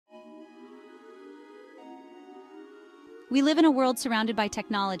We live in a world surrounded by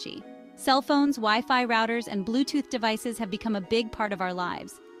technology. Cell phones, Wi-Fi routers, and Bluetooth devices have become a big part of our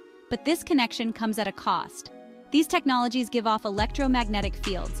lives. But this connection comes at a cost. These technologies give off electromagnetic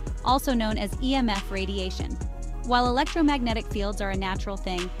fields, also known as EMF radiation. While electromagnetic fields are a natural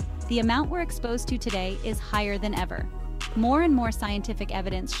thing, the amount we're exposed to today is higher than ever. More and more scientific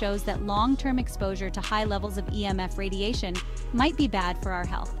evidence shows that long-term exposure to high levels of EMF radiation might be bad for our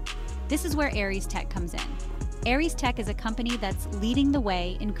health. This is where Aries Tech comes in. Aries Tech is a company that's leading the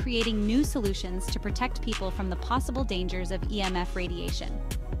way in creating new solutions to protect people from the possible dangers of EMF radiation.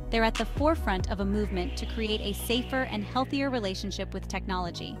 They're at the forefront of a movement to create a safer and healthier relationship with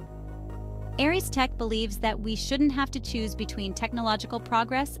technology. Aries Tech believes that we shouldn't have to choose between technological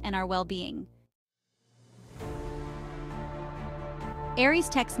progress and our well-being. Aries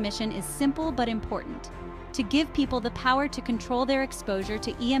Tech's mission is simple but important: to give people the power to control their exposure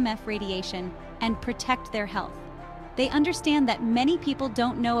to EMF radiation and protect their health. They understand that many people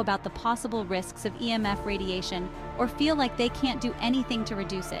don't know about the possible risks of EMF radiation or feel like they can't do anything to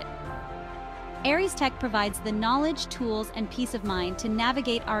reduce it. Aries Tech provides the knowledge, tools, and peace of mind to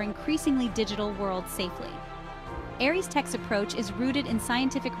navigate our increasingly digital world safely. Aries Tech's approach is rooted in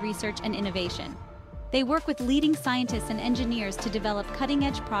scientific research and innovation. They work with leading scientists and engineers to develop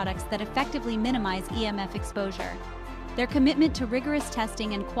cutting-edge products that effectively minimize EMF exposure. Their commitment to rigorous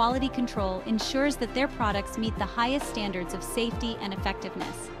testing and quality control ensures that their products meet the highest standards of safety and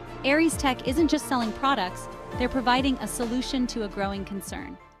effectiveness. Aries Tech isn't just selling products, they're providing a solution to a growing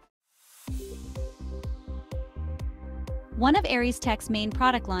concern. One of Aries Tech's main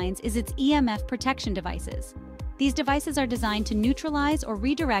product lines is its EMF Protection Devices. These devices are designed to neutralize or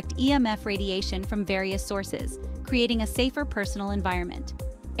redirect EMF radiation from various sources, creating a safer personal environment.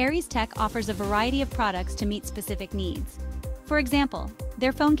 Aries Tech offers a variety of products to meet specific needs. For example,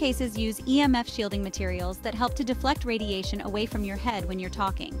 their phone cases use EMF shielding materials that help to deflect radiation away from your head when you're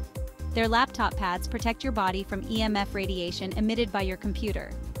talking. Their laptop pads protect your body from EMF radiation emitted by your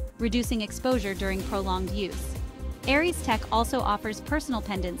computer, reducing exposure during prolonged use. Aries Tech also offers personal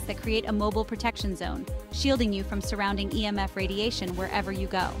pendants that create a mobile protection zone, shielding you from surrounding EMF radiation wherever you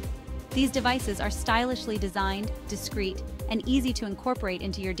go. These devices are stylishly designed, discreet, and easy to incorporate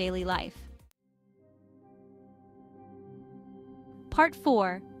into your daily life. Part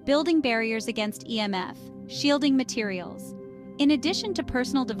 4. Building barriers against EMF, shielding materials. In addition to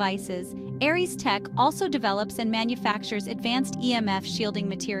personal devices, Aries Tech also develops and manufactures advanced EMF shielding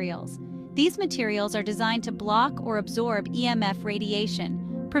materials. These materials are designed to block or absorb EMF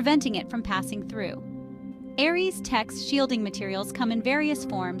radiation, preventing it from passing through. Aries Tech's shielding materials come in various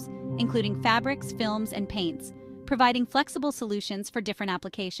forms, including fabrics, films, and paints, providing flexible solutions for different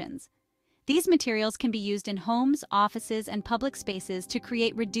applications. These materials can be used in homes, offices, and public spaces to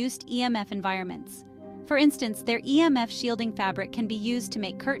create reduced EMF environments. For instance, their EMF shielding fabric can be used to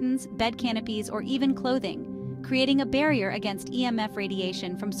make curtains, bed canopies, or even clothing, creating a barrier against EMF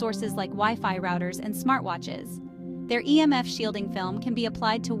radiation from sources like Wi-Fi routers and smartwatches. Their EMF shielding film can be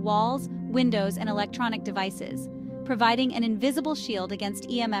applied to walls, windows, and electronic devices, providing an invisible shield against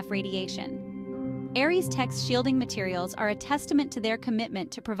EMF radiation. Aries Tech's shielding materials are a testament to their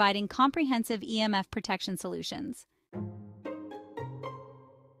commitment to providing comprehensive EMF protection solutions.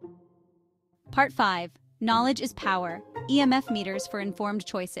 Part 5. Knowledge is power. EMF meters for informed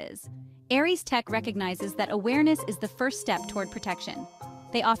choices. Aries Tech recognizes that awareness is the first step toward protection.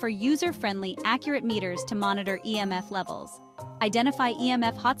 They offer user-friendly, accurate meters to monitor EMF levels, identify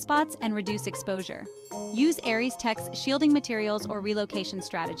EMF hotspots, and reduce exposure. Use Aries Tech's shielding materials or relocation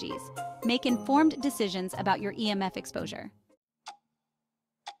strategies. Make informed decisions about your EMF exposure.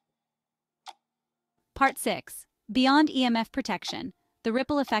 Part 6. Beyond EMF protection, the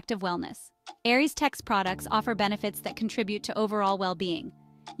ripple effect of wellness. Aries Tech's products offer benefits that contribute to overall well-being.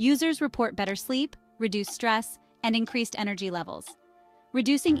 Users report better sleep, reduced stress, and increased energy levels.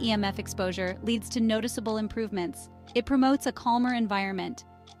 Reducing EMF exposure leads to noticeable improvements. It promotes a calmer environment.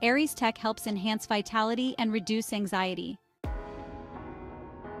 Aries Tech helps enhance vitality and reduce anxiety.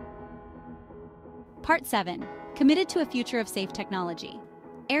 Part 7. Committed to a future of safe technology.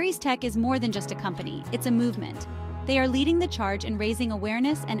 Aries Tech is more than just a company, it's a movement. They are leading the charge in raising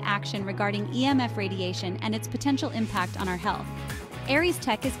awareness and action regarding EMF radiation and its potential impact on our health. Aries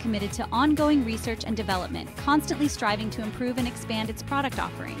Tech is committed to ongoing research and development, constantly striving to improve and expand its product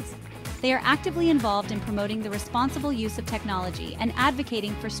offerings. They are actively involved in promoting the responsible use of technology and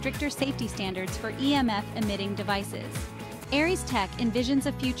advocating for stricter safety standards for EMF-emitting devices. Aries Tech envisions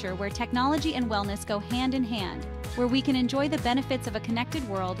a future where technology and wellness go hand in hand, where we can enjoy the benefits of a connected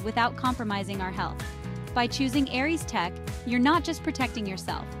world without compromising our health. By choosing Aries Tech, you're not just protecting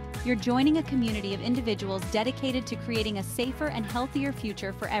yourself, you're joining a community of individuals dedicated to creating a safer and healthier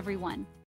future for everyone.